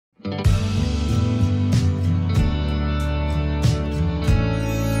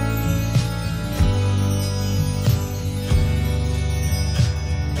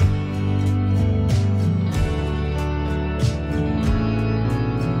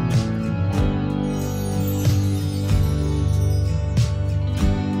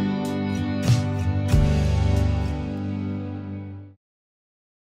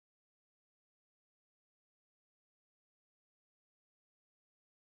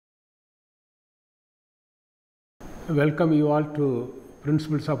Welcome you all to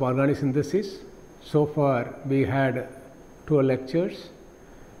Principles of Organic Synthesis. So far we had 12 lectures.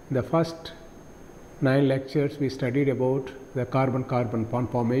 In the first 9 lectures we studied about the carbon-carbon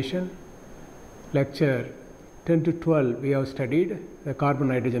bond formation. Lecture 10 to 12 we have studied the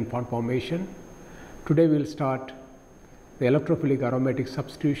carbon-nitrogen bond formation. Today we will start the electrophilic aromatic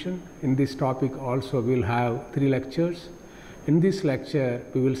substitution. In this topic also we will have 3 lectures. In this lecture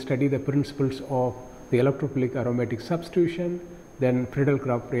we will study the principles of the electrophilic aromatic substitution, then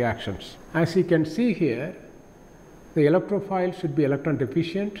Friedel-Crafts reactions. As you can see here, the electrophile should be electron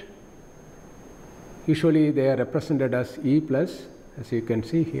deficient. Usually they are represented as E plus, as you can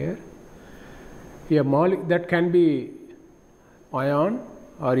see here. That can be ion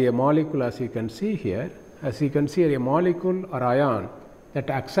or a molecule, as you can see here. As you can see, a molecule or ion that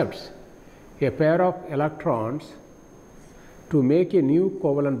accepts a pair of electrons to make a new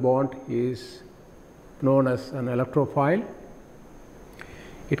covalent bond is known as an electrophile.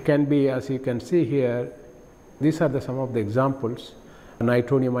 It can be, as you can see here, these are some of the examples: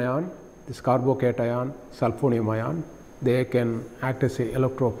 nitronium ion, this carbocation, sulfonium ion. They can act as a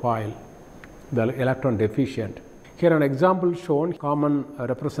electrophile, the electron deficient. Here an example shown, common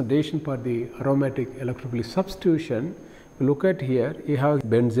representation for the aromatic electrophilic substitution. Look at here, you have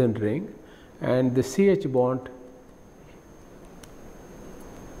benzene ring and the CH bond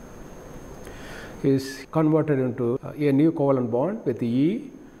is converted into a new covalent bond with E,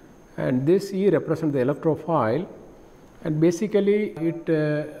 and this E represents the electrophile, and basically it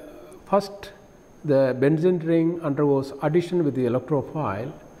first the benzene ring undergoes addition with the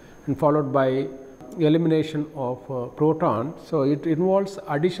electrophile and followed by elimination of proton. So it involves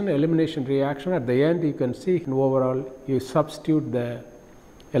addition elimination reaction. At the end you can see in overall you substitute the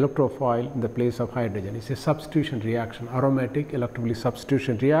electrophile in the place of hydrogen. It's a substitution reaction, aromatic electrophilic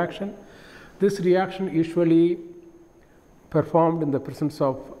substitution reaction. This reaction usually performed in the presence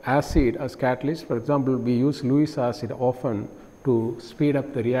of acid as catalyst. For example, we use Lewis acid often to speed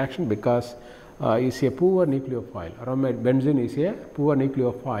up the reaction because it's a poor nucleophile. Aromatic benzene is a poor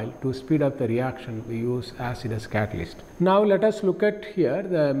nucleophile. To speed up the reaction, we use acid as catalyst. Now let us look at here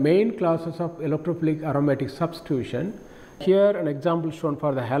the main classes of electrophilic aromatic substitution. Here an example shown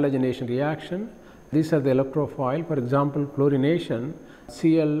for the halogenation reaction. These are the electrophile. For example, chlorination,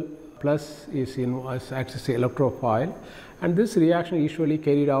 Cl plus is acts as an electrophile, and this reaction usually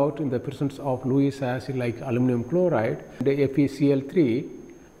carried out in the presence of Lewis acid like aluminum chloride, the FeCl3.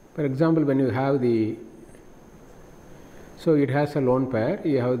 For example, when you have so it has a lone pair,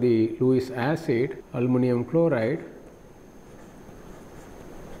 you have the Lewis acid, aluminum chloride.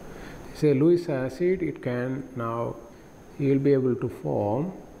 Say Lewis acid, it can now, you will be able to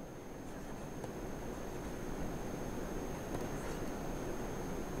form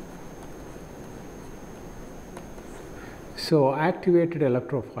so activated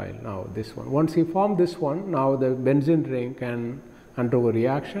electrophile. Now this one, once you form this one, now the benzene ring can undergo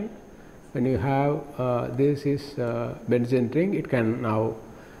reaction. When you have this is benzene ring, it can now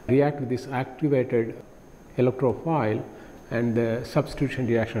react with this activated electrophile and the substitution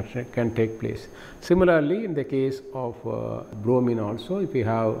reaction can take place. Similarly, in the case of bromine also, if you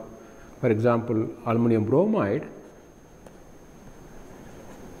have, for example, aluminum bromide,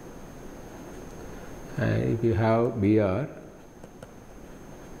 and if you have Br,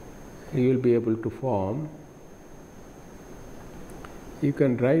 you will be able to form, you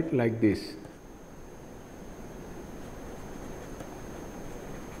can write like this.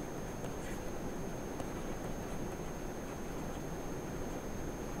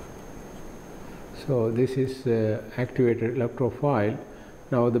 So this is activated electrophile.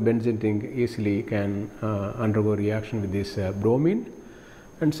 Now the benzene ring easily can undergo reaction with this bromine.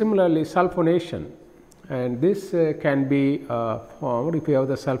 And similarly sulfonation, and this can be formed if you have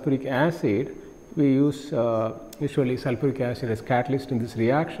the sulfuric acid. We use usually sulfuric acid as catalyst in this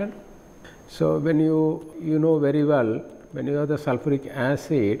reaction. So when you know very well, when you have the sulfuric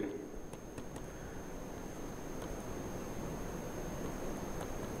acid,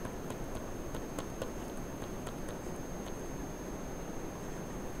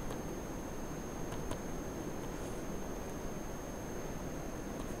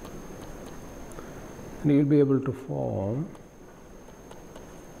 and you will be able to form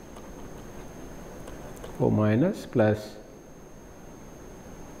O minus plus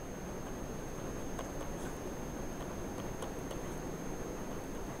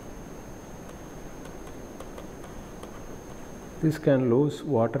this can lose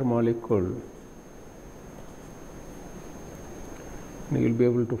water molecule, and you will be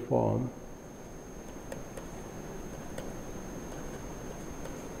able to form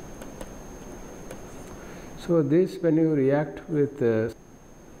So this, when you react with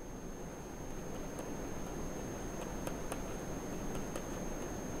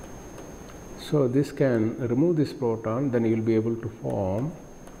so this can remove this proton, then you will be able to form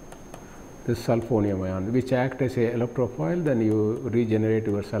this sulfonium ion, which act as a electrophile, then you regenerate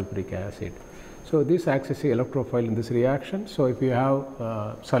your sulfuric acid. So this acts as a electrophile in this reaction. So if you have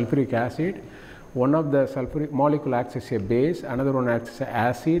sulfuric acid, one of the sulfuric molecule acts as a base, another one acts as an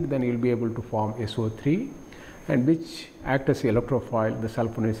acid, then you will be able to form SO3, and which act as a electrophile the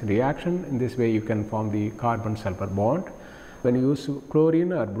sulfonation reaction. In this way you can form the carbon sulfur bond. When you use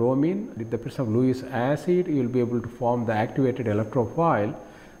chlorine or bromine with the presence of Lewis acid, you will be able to form the activated electrophile.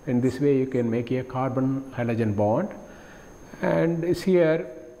 In this way you can make a carbon hydrogen bond. And is here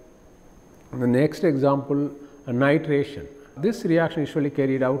the next example, nitration. This reaction is usually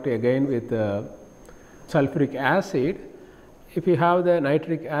carried out again with sulfuric acid. If you have the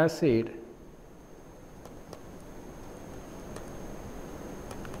nitric acid,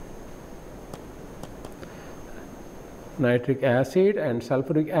 and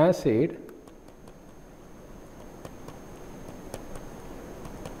sulfuric acid,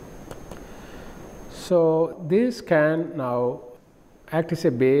 so this can now act as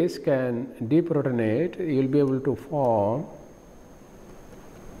a base, can deprotonate, you will be able to form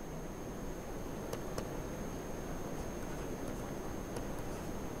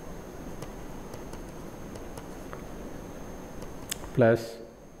plus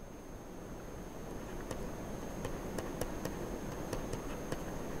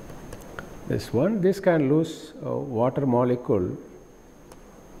this one. This can lose water molecule,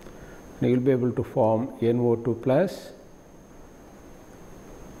 and you will be able to form NO2 plus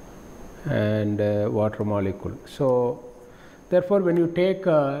and water molecule. So therefore, when you take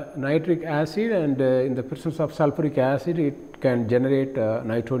nitric acid and in the presence of sulfuric acid, it can generate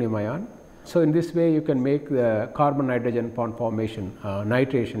nitronium ion. So in this way you can make the carbon nitrogen bond formation,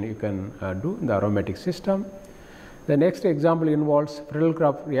 nitration you can do in the aromatic system. The next example involves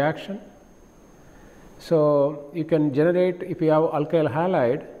Friedel-Crafts reaction. So you can generate, if you have alkyl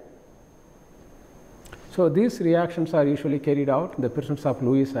halide, so these reactions are usually carried out in the presence of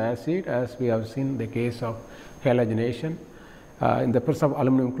Lewis acid, as we have seen in the case of halogenation. In the presence of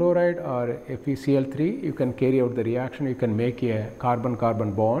aluminum chloride or FeCl3, you can carry out the reaction, you can make a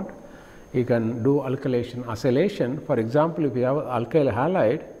carbon-carbon bond, you can do alkylation acylation. For example, if you have alkyl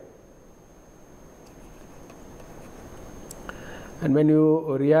halide, and when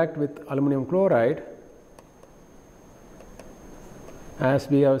you react with aluminum chloride, as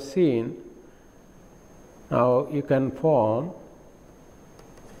we have seen, now you can form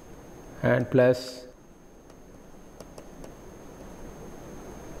and plus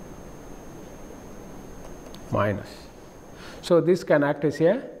minus. So this can act as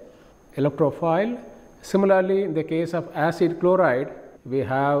a electrophile. Similarly, in the case of acid chloride, we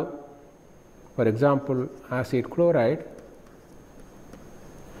have, for example, acid chloride,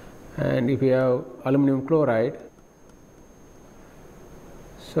 and if you have aluminum chloride,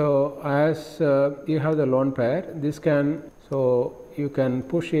 so as you have the lone pair, this can, so you can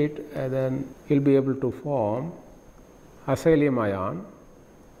push it and then you will be able to form acylium ion,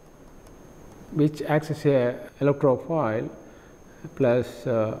 which acts as a electrophile plus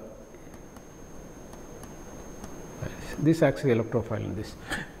this acts as electrophile in this.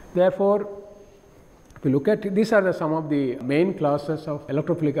 Therefore, if you look at, these are some of the main classes of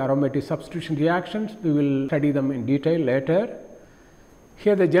electrophilic aromatic substitution reactions. We will study them in detail later.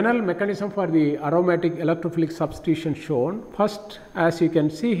 Here the general mechanism for the aromatic electrophilic substitution shown. First, as you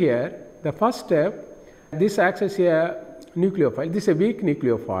can see here, the first step, this acts as a nucleophile. This is a weak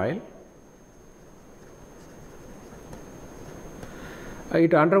nucleophile.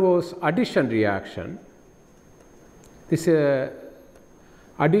 It undergoes addition reaction. This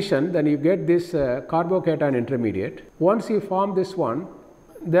addition, then you get this carbocation intermediate. Once you form this one,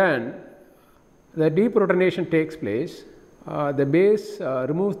 then the deprotonation takes place. The base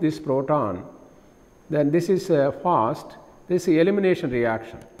removes this proton, then this is fast, this is elimination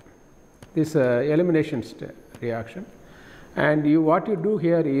reaction, this elimination reaction, and what you do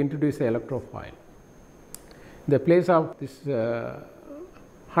here, you introduce the electrophile. In the place of this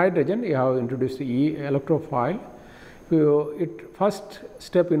hydrogen, you have introduced the E electrophile. First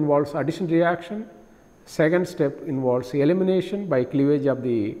step involves addition reaction, second step involves elimination by cleavage of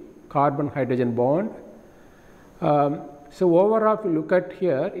the carbon hydrogen bond. So overall, if you look at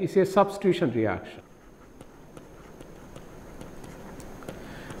here, is a substitution reaction.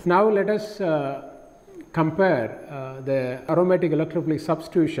 Now let us compare the aromatic electrophilic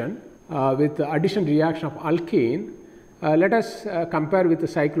substitution with the addition reaction of alkene. Let us compare with the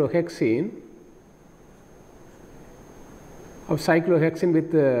cyclohexene. of cyclohexene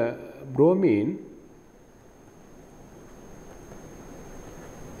with bromine,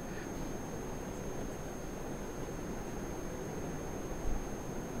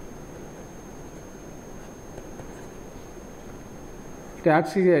 it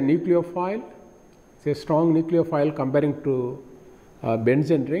acts as a nucleophile. It's a strong nucleophile comparing to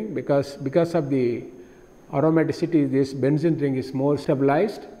benzene ring, because of the aromaticity, this benzene ring is more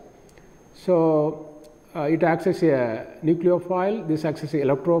stabilized. So it acts as a nucleophile, this acts as an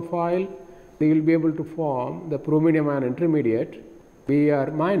electrophile. They will be able to form the brominium ion intermediate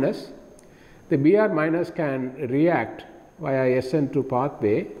Br minus. The Br minus can react via SN2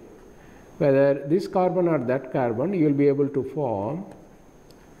 pathway. Whether this carbon or that carbon, you will be able to form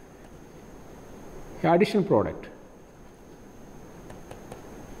the addition product.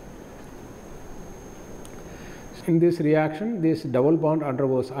 In this reaction, this double bond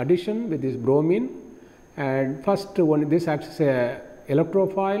undergoes addition with this bromine, and first one, this acts as a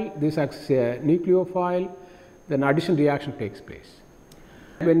electrophile, this acts as a nucleophile, then addition reaction takes place.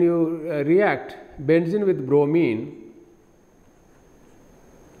 When you react benzene with bromine,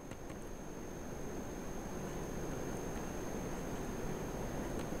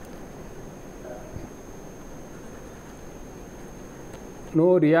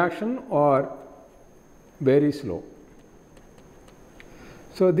 no reaction or very slow.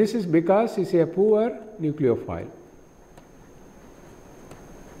 So this is because it's a poor nucleophile.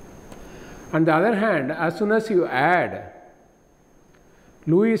 On the other hand, as soon as you add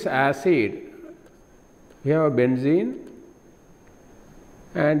Lewis acid, you have a benzene,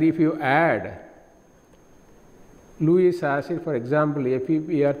 and if you add Lewis acid, for example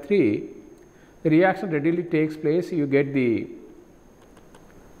FeBr3, the reaction readily takes place, you get the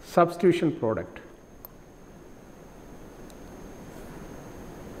substitution product.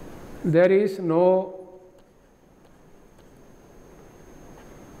 There is no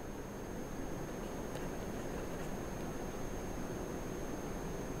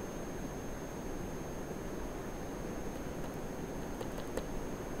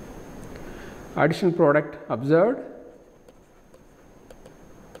addition product observed.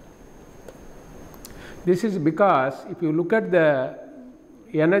 This is because if you look at the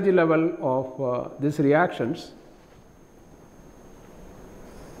energy level of these reactions,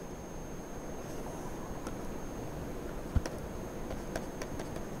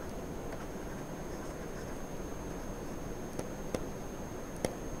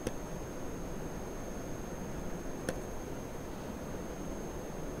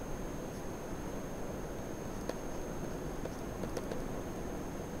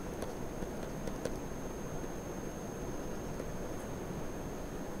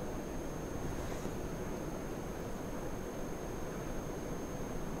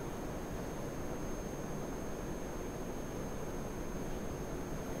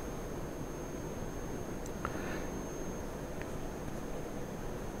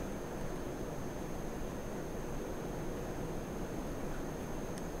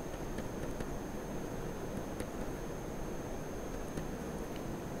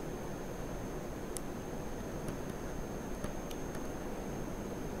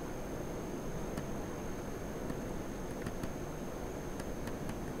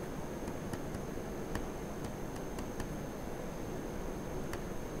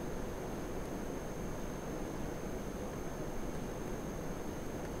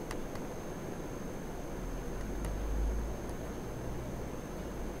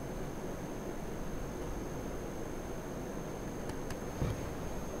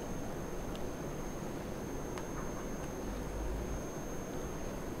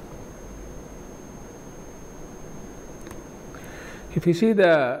 if you see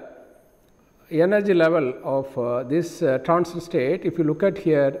the energy level of this transition state, if you look at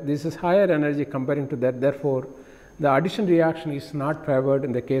here, this is higher energy comparing to that. Therefore, the addition reaction is not favored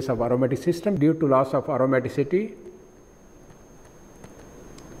in the case of aromatic system due to loss of aromaticity.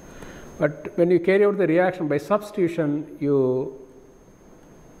 But when you carry out the reaction by substitution, you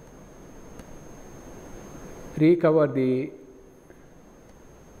recover the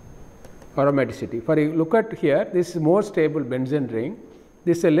aromaticity. For you look at here, this is more stable benzene ring,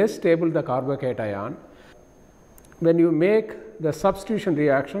 this is a less stable the carbocation. When you make the substitution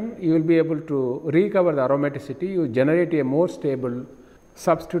reaction, you will be able to recover the aromaticity, you generate a more stable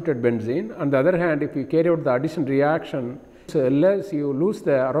substituted benzene. On the other hand, if you carry out the addition reaction, so less you lose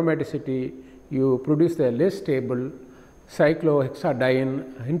the aromaticity, you produce the less stable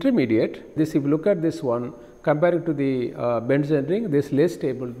cyclohexadiene intermediate. This, if you look at this one, compared to the benzene ring, this less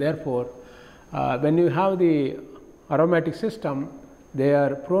stable. Therefore, when you have the aromatic system, they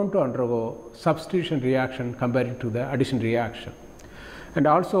are prone to undergo substitution reaction compared to the addition reaction. And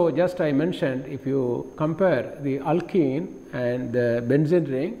also, just I mentioned, if you compare the alkene and the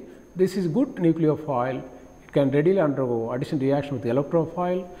benzene ring, this is good nucleophile. It can readily undergo addition reaction with the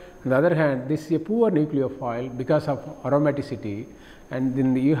electrophile. On the other hand, this is a poor nucleophile because of aromaticity, and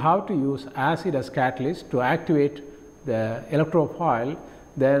then you have to use acid as catalyst to activate the electrophile.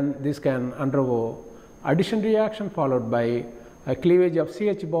 Then this can undergo addition reaction followed by a cleavage of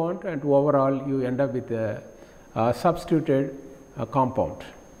CH bond, and overall you end up with a substituted compound.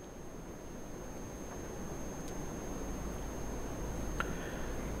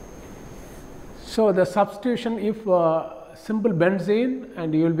 So, the substitution, if simple benzene,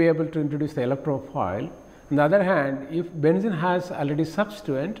 and you will be able to introduce the electrophile. On the other hand, if benzene has already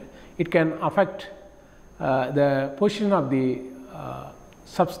substituent, it can affect the position of the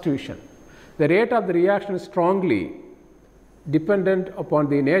substitution. The rate of the reaction is strongly dependent upon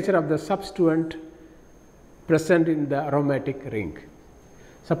the nature of the substituent present in the aromatic ring.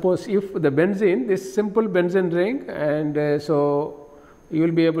 Suppose if the benzene, this simple benzene ring, and so you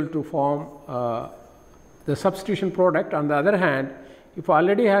will be able to form the substitution product. On the other hand, if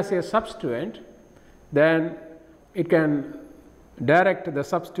already has a substituent, then it can direct the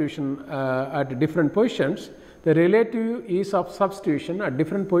substitution at different positions. The relative ease of substitution at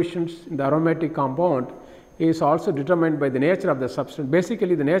different positions in the aromatic compound is also determined by the nature of the substituent.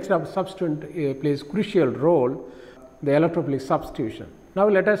 Basically, the nature of the substituent plays crucial role in the electrophilic substitution. Now,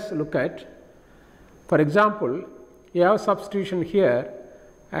 let us look at, for example, you have substitution here,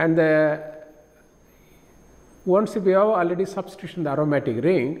 and once we have already substitution in the aromatic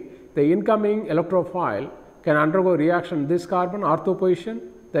ring, the incoming electrophile can undergo reaction this carbon ortho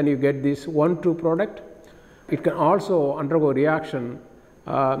position, then you get this 1,2 product. It can also undergo reaction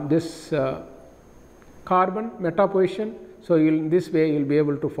this carbon meta position. So, in this way you will be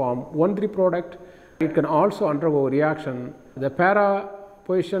able to form 1,3 product. It can also undergo reaction the para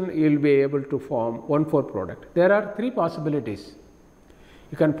position, you will be able to form 1,4 product. There are 3 possibilities.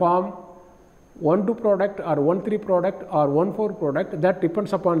 You can form 1,2 product or 1,3 product or 1,4 product. That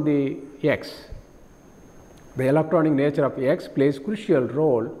depends upon the X. The electronic nature of X plays crucial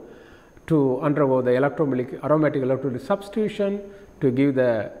role to undergo the aromatic electrolytic substitution to give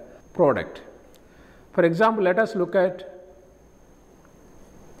the product. For example, let us look at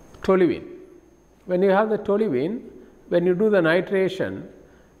toluene. When you have the toluene, when you do the nitration,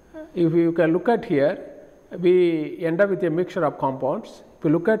 if you can look at here, we end up with a mixture of compounds. If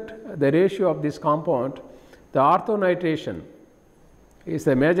you look at the ratio of this compound, the ortho nitration is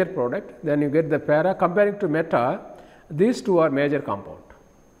the major product, then you get the para. Comparing to meta, these two are major compound.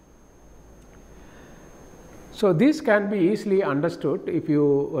 So, this can be easily understood if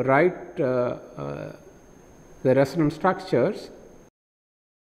you write the resonance structures.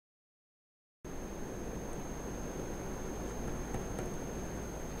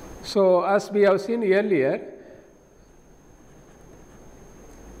 So, as we have seen earlier,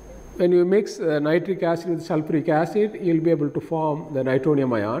 when you mix nitric acid with sulfuric acid, you will be able to form the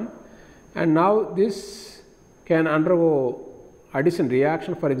nitronium ion, and now this can undergo addition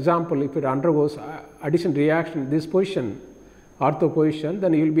reaction. For example, if it undergoes addition reaction this position, ortho position,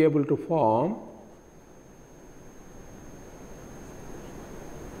 then you will be able to form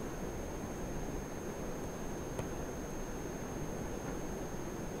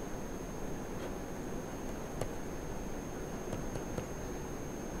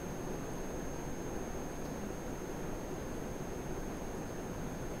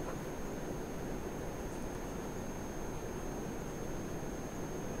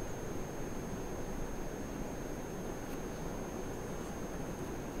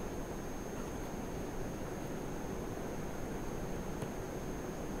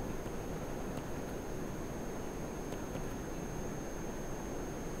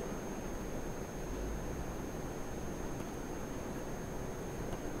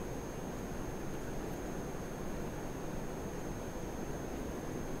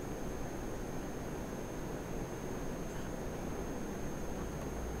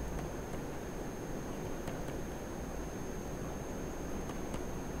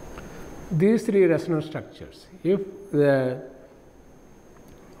these 3 resonance structures. If the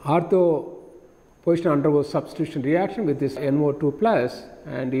ortho position undergoes substitution reaction with this NO2 plus,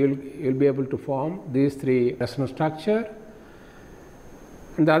 and you will be able to form these 3 resonance structure.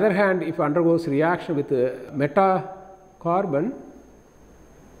 On the other hand, if undergoes reaction with meta carbon,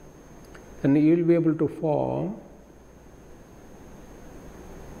 then you will be able to form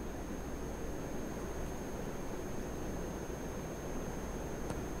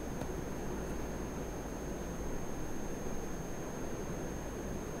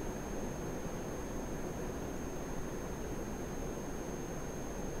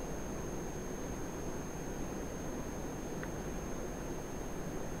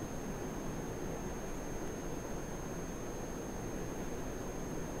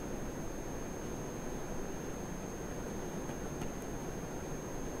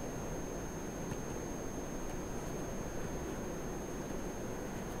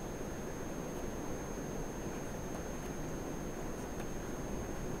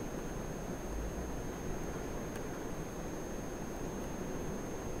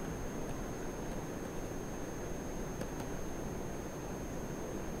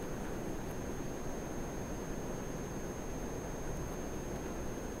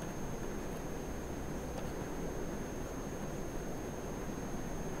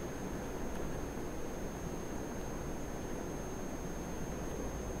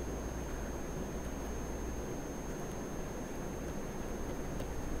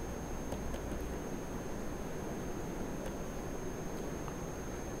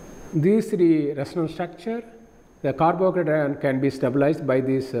These three resonance structure, the carbocation can be stabilized by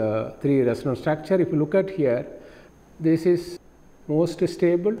these three resonance structure. If you look at here, this is most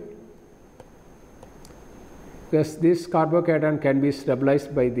stable because this carbocation can be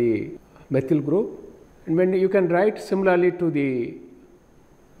stabilized by the methyl group. And when you can write similarly to the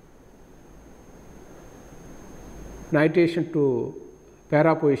nitration to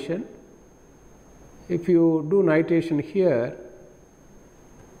para position, if you do nitration here,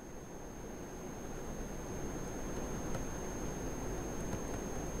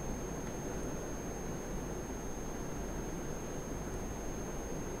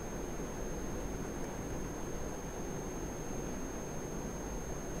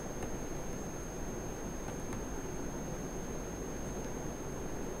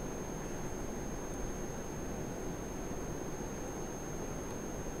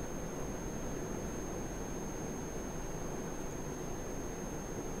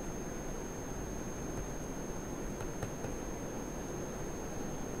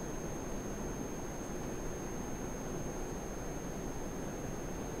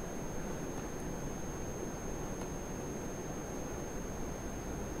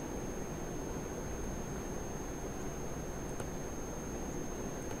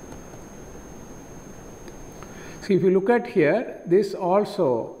 so if you look at here, this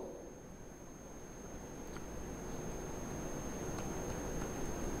also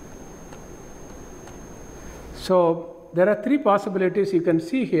so there are three possibilities you can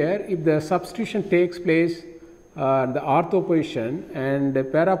see here. If the substitution takes place the ortho position and the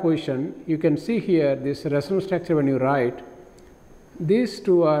para position, you can see here this resonance structure when you write. These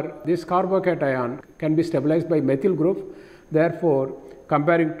two are, this carbocation can be stabilized by methyl group. Therefore,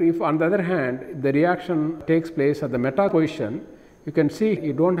 comparing to if on the other hand the reaction takes place at the meta position, you can see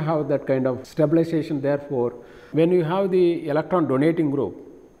you don't have that kind of stabilization. Therefore, when you have the electron donating group,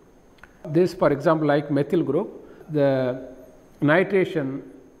 this for example like methyl group, the nitration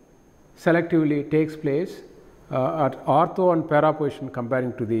selectively takes place at ortho and para position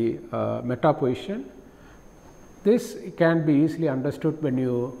comparing to the meta position. This can be easily understood when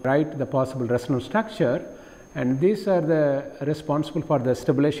you write the possible resonance structure, and these are the responsible for the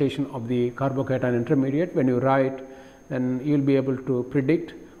stabilization of the carbocation intermediate. When you write, then you will be able to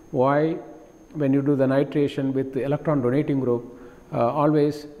predict why when you do the nitration with the electron donating group,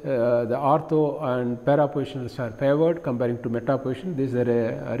 always the ortho and para positions are favored comparing to meta position. This is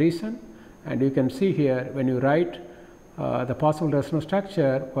a reason, and you can see here when you write the possible resonance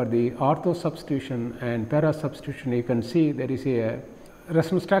structure for the ortho substitution and para substitution, you can see there is a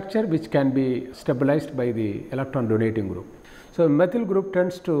resonance structure which can be stabilized by the electron donating group. So, methyl group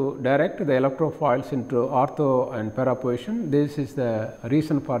tends to direct the electrophiles into ortho and para position. This is the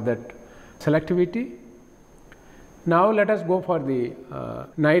reason for that selectivity. Now, let us go for the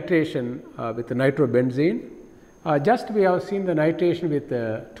nitration with the nitrobenzene. Just we have seen the nitration with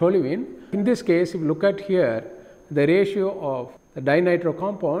toluene. In this case, if you look at here, the ratio of the dinitro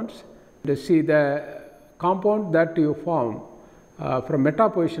compounds, to see the compound that you form from meta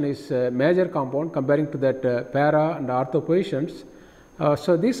position is a major compound comparing to that para and ortho positions.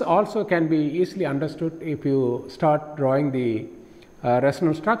 So, this also can be easily understood if you start drawing the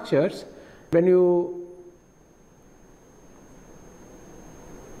resonance structures. When you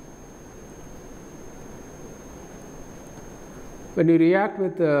react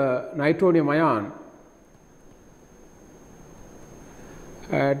with nitronium ion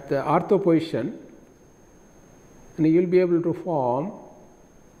at the ortho position, and you will be able to form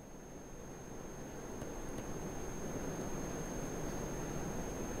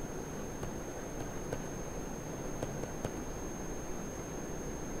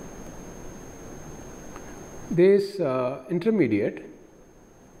this intermediate.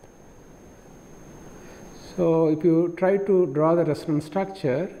 So, if you try to draw the resonance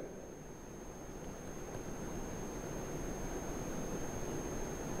structure,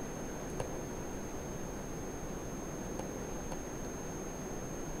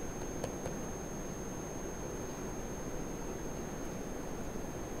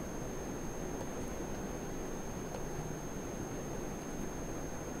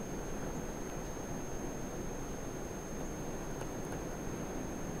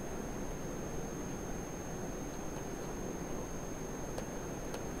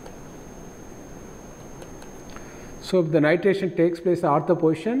 so if the nitration takes place at ortho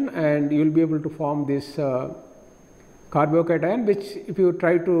position, and you will be able to form this carbocation, which if you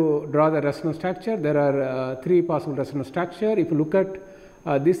try to draw the resonance structure, there are three possible resonance structure. If you look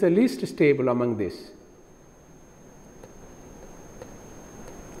at this is the least stable among this,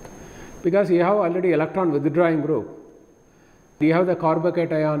 because you have already electron withdrawing group. You have the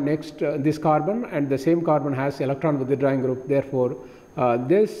carbocation next this carbon, and the same carbon has electron withdrawing group. Therefore,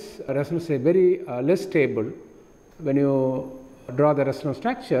 this resonance is very less stable when you draw the resonance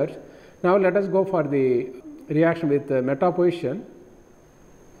structure. Now let us go for the reaction with the meta position.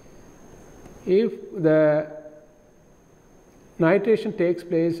 If the nitration takes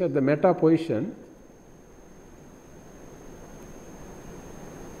place at the meta position,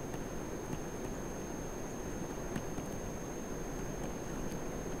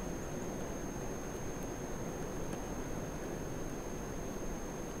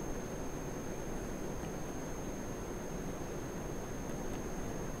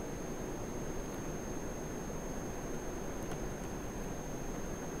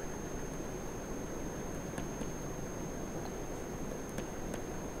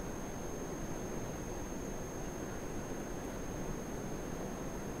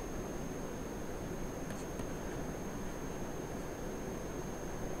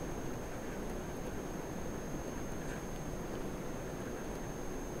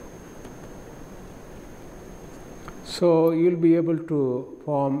 so you will be able to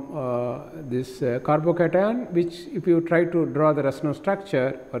form this carbocation, which if you try to draw the resonance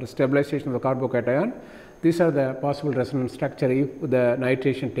structure or stabilization of the carbocation, these are the possible resonance structure if the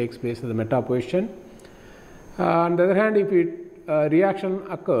nitration takes place at the meta position. On the other hand, if reaction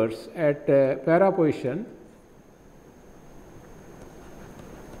occurs at para position,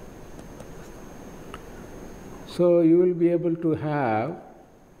 so you will be able to have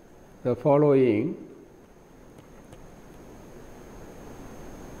the following.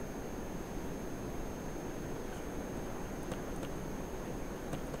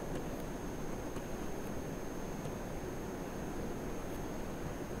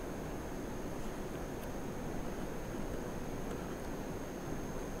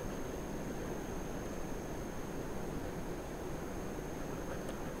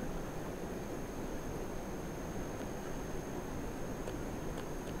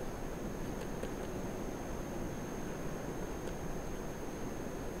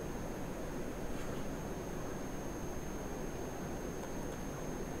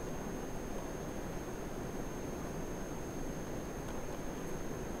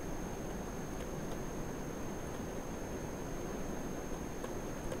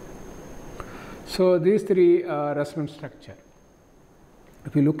 So these three resonance structure.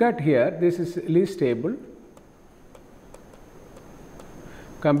 If you look at here, this is least stable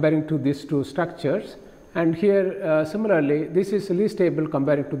comparing to these two structures, and here similarly this is least stable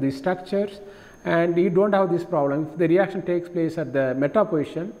comparing to these structures, and you don't have this problem. If the reaction takes place at the meta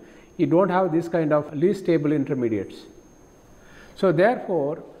position, you don't have this kind of least stable intermediates. So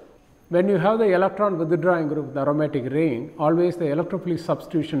therefore, when you have the electron withdrawing group, the aromatic ring, always the electrophilic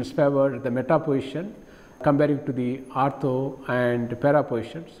substitution is favored at the meta position comparing to the ortho and para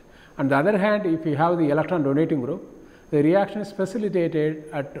positions. On the other hand, if you have the electron donating group, the reaction is facilitated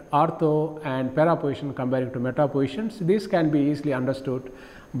at ortho and para position comparing to meta positions. This can be easily understood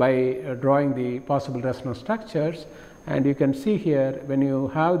by drawing the possible resonance structures, and you can see here when you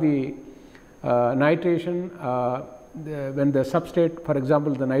have the nitration, when the substrate, for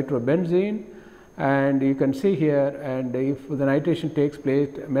example, the nitrobenzene, and you can see here, and if the nitration takes place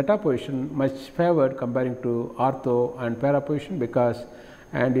meta position much favored comparing to ortho and para position, because,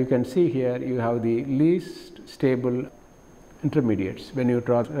 and you can see here you have the least stable intermediates when you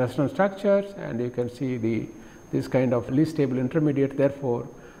draw resonance structures, and you can see this kind of least stable intermediate. Therefore,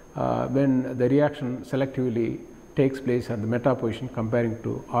 when the reaction selectively takes place at the meta position comparing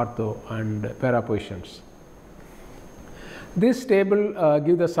to ortho and para positions. This table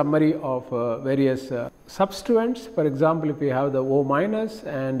gives the summary of various substituents. For example, if we have the O minus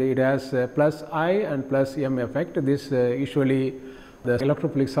and it has plus I and plus M effect, this usually the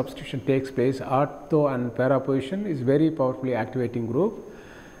electrophilic substitution takes place ortho and para position is very powerfully activating group.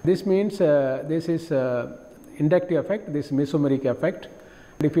 This means this is inductive effect, this mesomeric effect.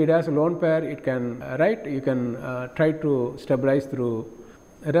 If it has a lone pair, it can you can try to stabilize through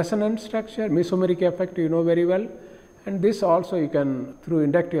resonance structure, mesomeric effect you know very well. And this also you can, through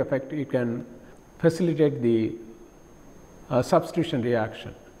inductive effect, you can facilitate the substitution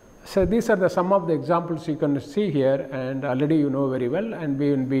reaction. So these are the some of the examples you can see here, and already you know very well, and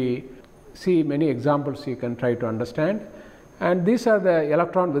we will see many examples you can try to understand. And these are the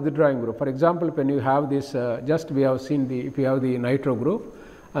electron withdrawing group. For example, when you have this, just we have seen if you have the nitro group,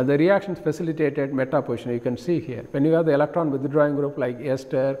 the reactions facilitated meta position. You can see here when you have the electron withdrawing group like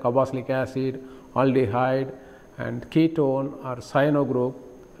ester, carboxylic acid, aldehyde, and ketone or cyano group,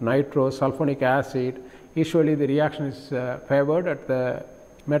 nitro, sulfonic acid, usually the reaction is favored at the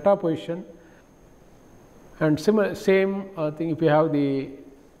meta position. And same thing if you have the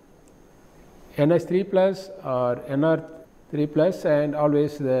NH3 plus or NR3 plus, and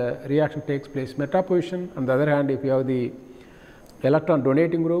always the reaction takes place meta position. On the other hand, if you have the electron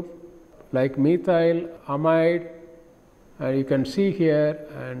donating group like methyl, amide, and you can see here,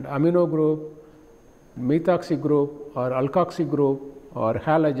 and amino group, methoxy group or alkoxy group or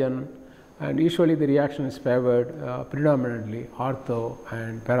halogen, and usually the reaction is favored predominantly ortho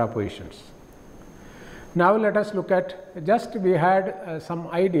and para positions. Now let us look at, just we had some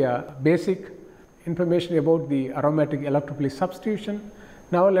idea, basic information about the aromatic electrophilic substitution.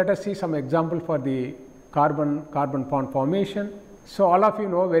 Now let us see some example for the carbon bond formation. So all of you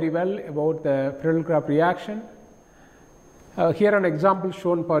know very well about the Friedel-Crafts reaction. Here an example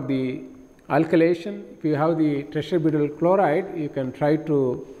shown for the alkylation. If you have the tetrabutyl chloride, you can try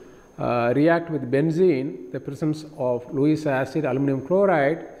to react with benzene, the presence of Lewis acid, aluminum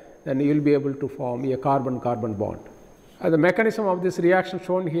chloride, then you will be able to form a carbon-carbon bond. The mechanism of this reaction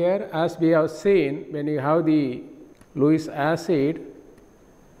shown here, as we have seen, when you have the Lewis acid,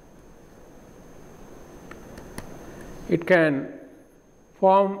 it can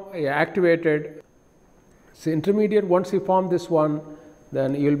form a activated intermediate. Once you form this one,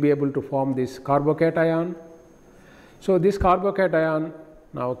 then you will be able to form this carbocation. So this carbocation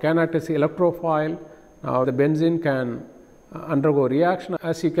now can act as electrophile. Now the benzene can undergo reaction.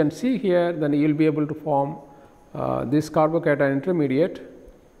 As you can see here, then you will be able to form this carbocation intermediate.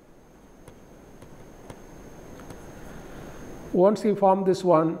 Once you form this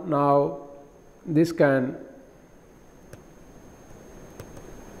one, now this can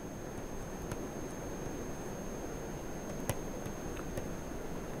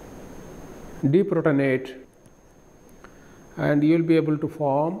deprotonate, and you will be able to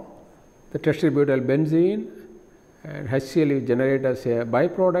form the tetrabutyl benzene, and HCl is generated as a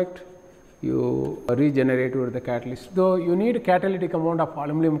byproduct. You regenerate with the catalyst, though you need a catalytic amount of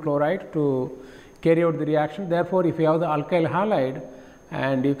aluminum chloride to carry out the reaction. Therefore, if you have the alkyl halide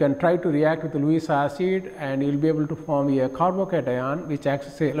and you can try to react with the Lewis acid, and you will be able to form a carbocation which acts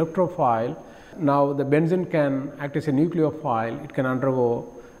as a electrophile. Now the benzene can act as a nucleophile. It can undergo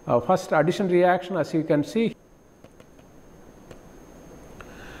first addition reaction, as you can see,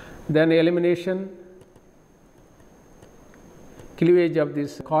 then elimination, cleavage of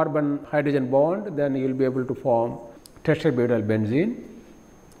this carbon hydrogen bond, then you will be able to form tetrabutyl benzene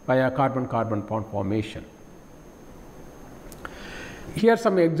via carbon-carbon bond formation. Here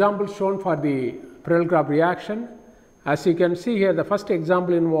some examples shown for the Friedel-Crafts reaction. As you can see here, the first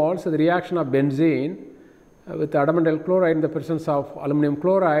example involves the reaction of benzene with adamantyl chloride in the presence of aluminum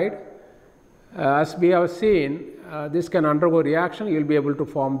chloride. As we have seen, this can undergo reaction. You will be able to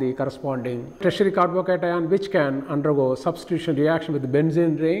form the corresponding tertiary carbocation, which can undergo substitution reaction with the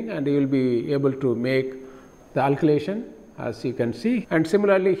benzene ring, and you will be able to make the alkylation, as you can see. And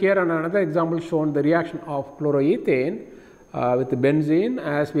similarly, here on another example shown the reaction of chloroethane with the benzene.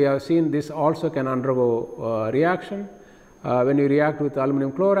 As we have seen, this also can undergo reaction. When you react with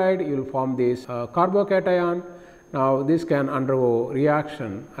aluminum chloride, you will form this carbocation. Now this can undergo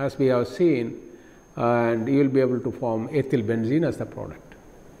reaction, as we have seen, and you will be able to form ethyl benzene as the product.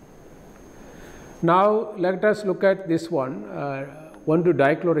 Now let us look at this one,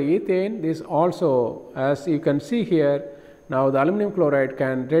 1,2-dichloroethane. This also, as you can see here, now the aluminum chloride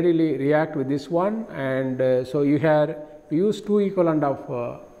can readily react with this one, and so you use 2 equivalent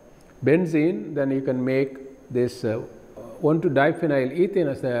of benzene, then you can make this 1,2-diphenyl ethane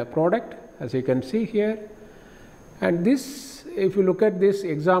as the product, as you can see here. And this, if you look at these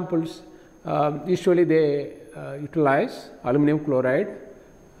examples, usually they utilize aluminum chloride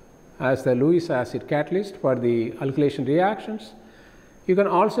as the Lewis acid catalyst for the alkylation reactions. You can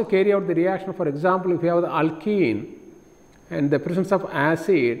also carry out the reaction. For example, if you have the alkene and the presence of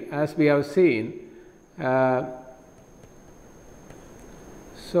acid, as we have seen,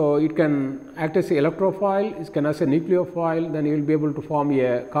 so it can act as an electrophile, it can as a nucleophile, then you will be able to form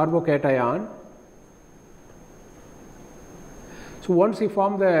a carbocation. So once you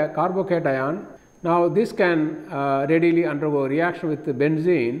form the carbocation, now this can readily undergo reaction with the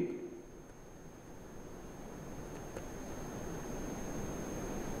benzene.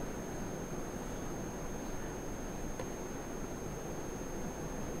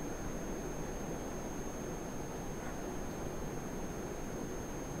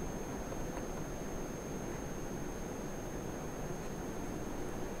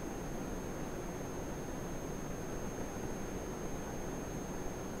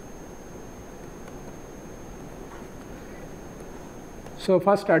 So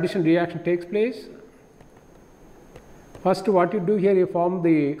first addition reaction takes place. First what you do here, you form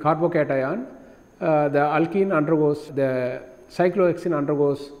the carbocation, the alkene undergoes, the cyclohexene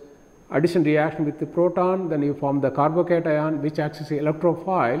undergoes addition reaction with the proton, then you form the carbocation which acts as an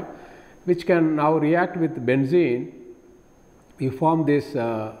electrophile, which can now react with benzene. You form this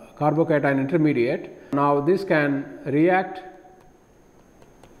carbocation intermediate. Now this can react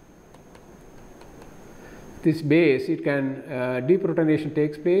this base, it can deprotonation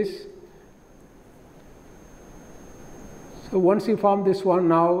takes place. So once you form this one,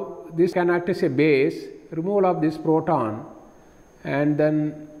 now this can act as a base, removal of this proton, and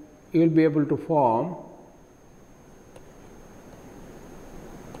then you will be able to form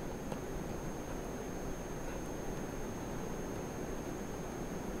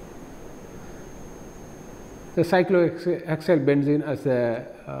the cyclohexyl benzene as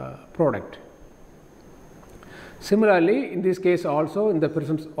a product. Similarly, in this case also, in the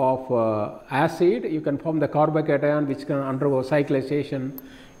presence of acid, you can form the carbocation which can undergo cyclization.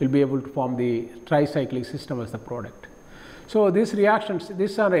 You will be able to form the tricyclic system as the product. So these reactions,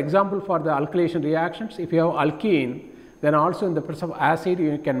 these are example for the alkylation reactions. If you have alkene, then also in the presence of acid,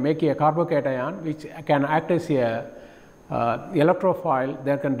 you can make a carbocation which can act as a electrophile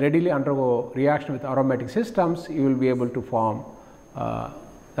that can readily undergo reaction with aromatic systems. You will be able to form the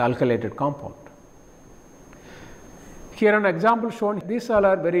alkylated compound. Here an example shown. These all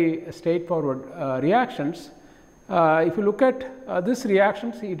are very straightforward reactions. If you look at this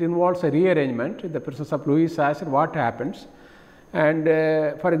reactions, it involves a rearrangement in the presence of Lewis acid. What happens? And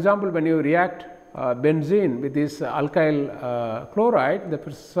for example, when you react benzene with this alkyl chloride in the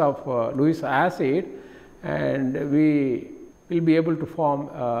presence of Lewis acid, and we will be able to form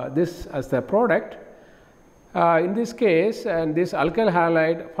this as the product. In this case, and this alkyl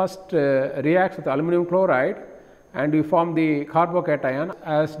halide first reacts with aluminum chloride, and we form the carbocation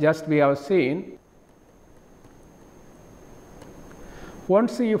as just we have seen.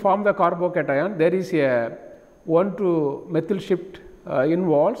 Once you form the carbocation, there is a 1,2 methyl shift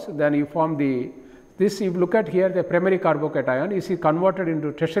involves, then you form the this. If you look at here, the primary carbocation is converted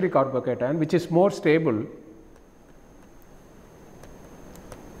into tertiary carbocation, which is more stable.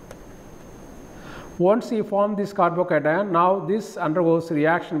 Once you form this carbocation, now this undergoes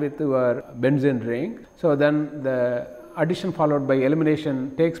reaction with your benzene ring. So then the addition followed by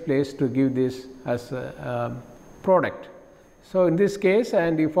elimination takes place to give this as a product. So in this case,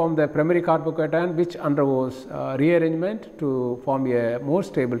 and you form the primary carbocation which undergoes rearrangement to form a more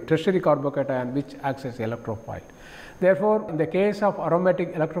stable tertiary carbocation which acts as electrophile. Therefore, in the case of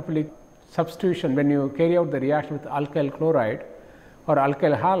aromatic electrophilic substitution, when you carry out the reaction with alkyl chloride or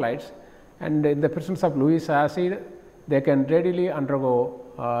alkyl halides, and in the presence of Lewis acid, they can readily undergo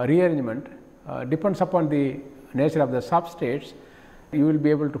rearrangement. Depends upon the nature of the substrates. You will be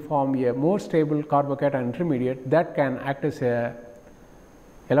able to form a more stable carbocation intermediate that can act as a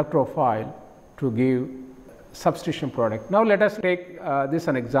electrophile to give substitution product. Now let us take this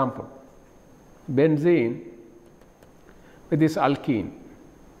an example. Benzene with this alkene.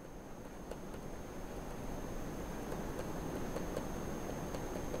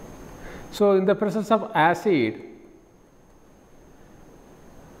 So in the presence of acid,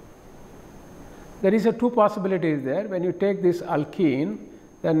 there is a two possibilities there. When you take this alkene,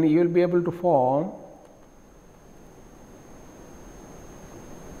 then you will be able to form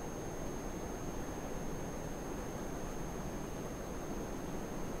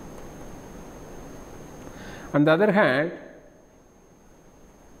on the other hand.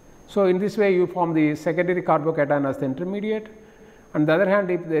 So in this way you form the secondary carbocation as the intermediate. On the other hand,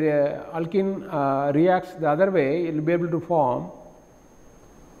 if the alkene reacts the other way, it will be able to form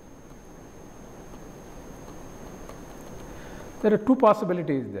there are two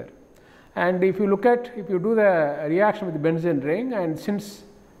possibilities there. And if you look at, if you do the reaction with the benzene ring, and since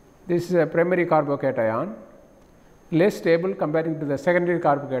this is a primary carbocation, less stable comparing to the secondary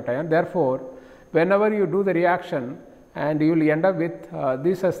carbocation, therefore, whenever you do the reaction, and you will end up with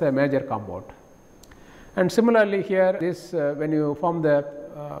this as the major compound. And similarly here, this when you form the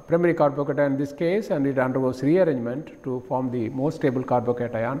primary carbocation in this case, and it undergoes rearrangement to form the more stable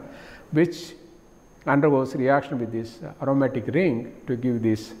carbocation, which undergoes reaction with this aromatic ring to give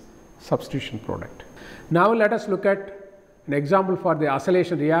this substitution product. Now let us look at an example for the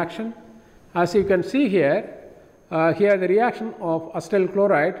acylation reaction. As you can see here, here the reaction of acetyl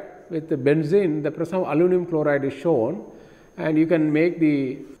chloride with the benzene, the presence of aluminum chloride is shown, and you can make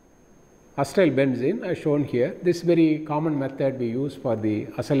the acetyl benzene as shown here. This is very common method we use for the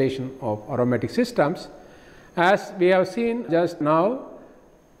acylation of aromatic systems. As we have seen just now,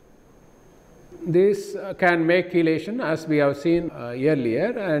 this can make chelation as we have seen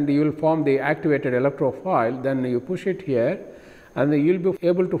earlier, and you will form the activated electrophile. Then you push it here, and then you will be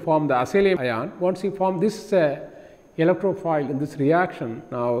able to form the acyl ion. Once you form this electrophile in this reaction,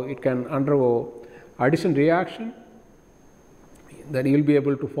 now it can undergo addition reaction, then you will be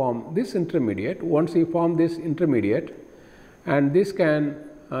able to form this intermediate. Once you form this intermediate, and this can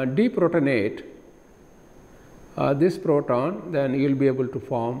deprotonate this proton, then you will be able to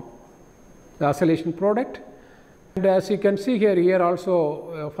form the acylation product. And as you can see here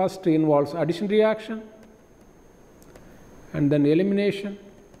also first involves addition reaction and then elimination,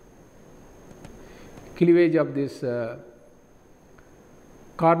 cleavage of this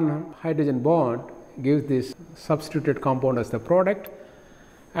carbon hydrogen bond gives this substituted compound as the product,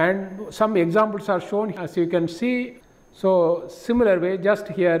 and some examples are shown as you can see. So, similar way, just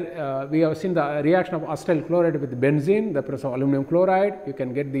here we have seen the reaction of acetyl chloride with benzene, the presence of aluminum chloride, you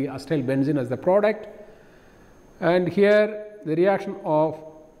can get the acetyl benzene as the product, and here the reaction of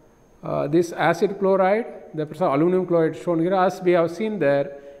this acid chloride, the presence of aluminum chloride shown here, as we have seen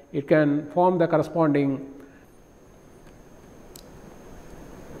there, it can form the corresponding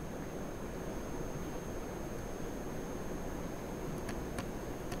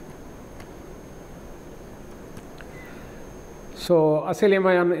so acyl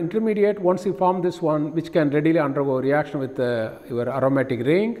ion intermediate. Once you form this one, which can readily undergo reaction with your aromatic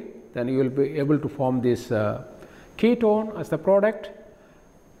ring, then you will be able to form this ketone as the product.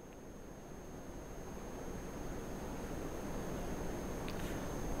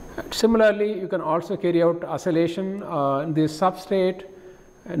 Similarly, you can also carry out acylation in this substrate,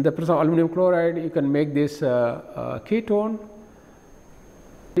 and the presence of aluminum chloride, you can make this ketone.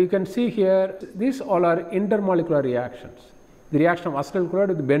 You can see here, these all are intermolecular reactions. The reaction of acetyl chloride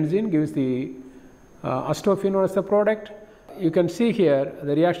with benzene gives the acetophenone as the product. You can see here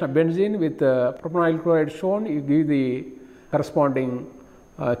the reaction of benzene with propanyl chloride shown, you give the corresponding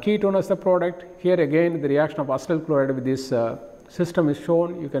ketone as the product. Here again the reaction of acetyl chloride with this system is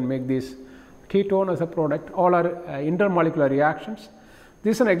shown, you can make this ketone as a product. All are intermolecular reactions.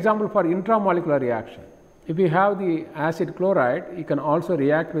 This is an example for intramolecular reaction. If you have the acid chloride, you can also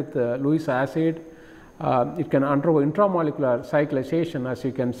react with Lewis acid. It can undergo intramolecular cyclization. As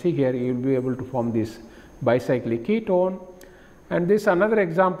you can see here, you will be able to form this bicyclic ketone. And this another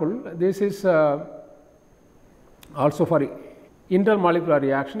example, this is also for intermolecular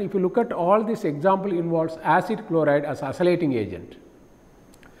reaction. If you look at all this example involves acid chloride as acylating agent.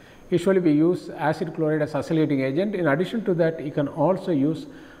 Usually we use acid chloride as acylating agent. In addition to that, you can also use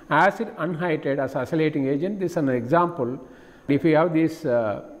acid anhydride as acylating agent. This is an example. If you have this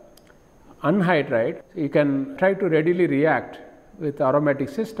anhydride, you can try to readily react with aromatic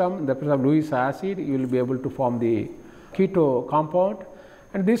system. In the presence of Lewis acid, you will be able to form the keto compound,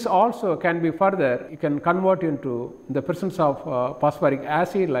 and this also can be further, you can convert into the presence of phosphoric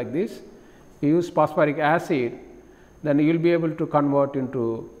acid like this. You use phosphoric acid, then you will be able to convert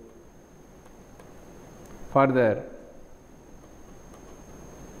into further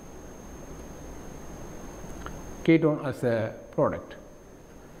ketone as a product.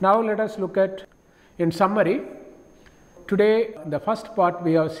 Now, let us look at, in summary, today the first part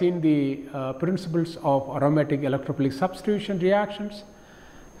we have seen the principles of aromatic electrophilic substitution reactions,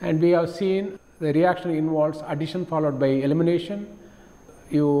 and we have seen the reaction involves addition followed by elimination.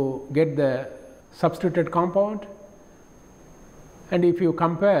 You get the substituted compound, and if you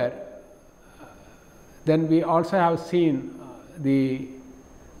compare, then we also have seen the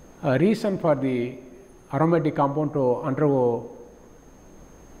reason for the aromatic compound to undergo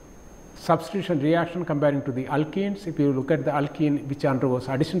substitution reaction comparing to the alkenes. If you look at the alkene which undergoes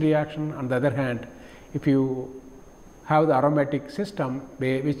addition reaction, on the other hand, if you have the aromatic system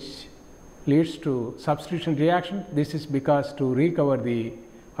which leads to substitution reaction, this is because to recover the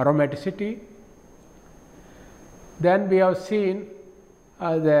aromaticity. Then we have seen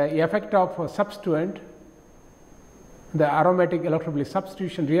the effect of a substituent, the aromatic electrophilic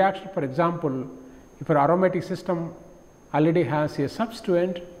substitution reaction. For example, if an aromatic system already has a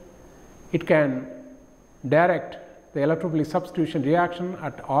substituent, it can direct the electrophilic substitution reaction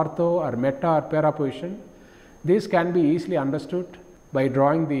at ortho or meta or para position. This can be easily understood by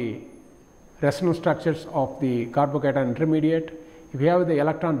drawing the resonance structures of the carbocation intermediate. If you have the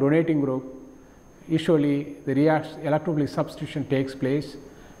electron donating group, usually the electrophilic substitution takes place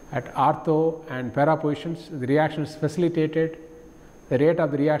at ortho and para positions. The reaction is facilitated, the rate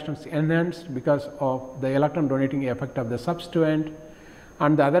of the reaction is enhanced because of the electron donating effect of the substituent.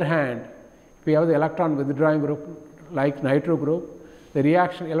 On the other hand, if we have the electron withdrawing group like nitro group, the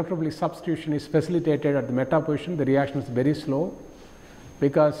reaction electrophilic substitution is facilitated at the meta position. The reaction is very slow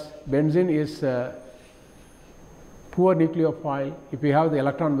because benzene is poor nucleophile. If we have the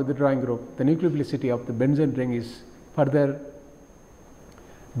electron withdrawing group, the nucleophilicity of the benzene ring is further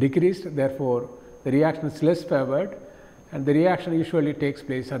decreased, therefore the reaction is less favored, and the reaction usually takes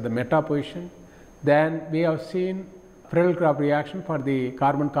place at the meta position. Then we have seen Friedel-Crafts reaction for the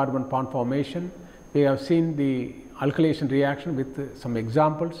carbon-carbon bond formation. We have seen the alkylation reaction with some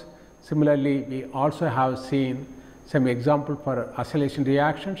examples. Similarly, we also have seen some example for acylation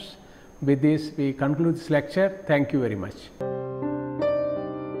reactions. With this, we conclude this lecture. Thank you very much.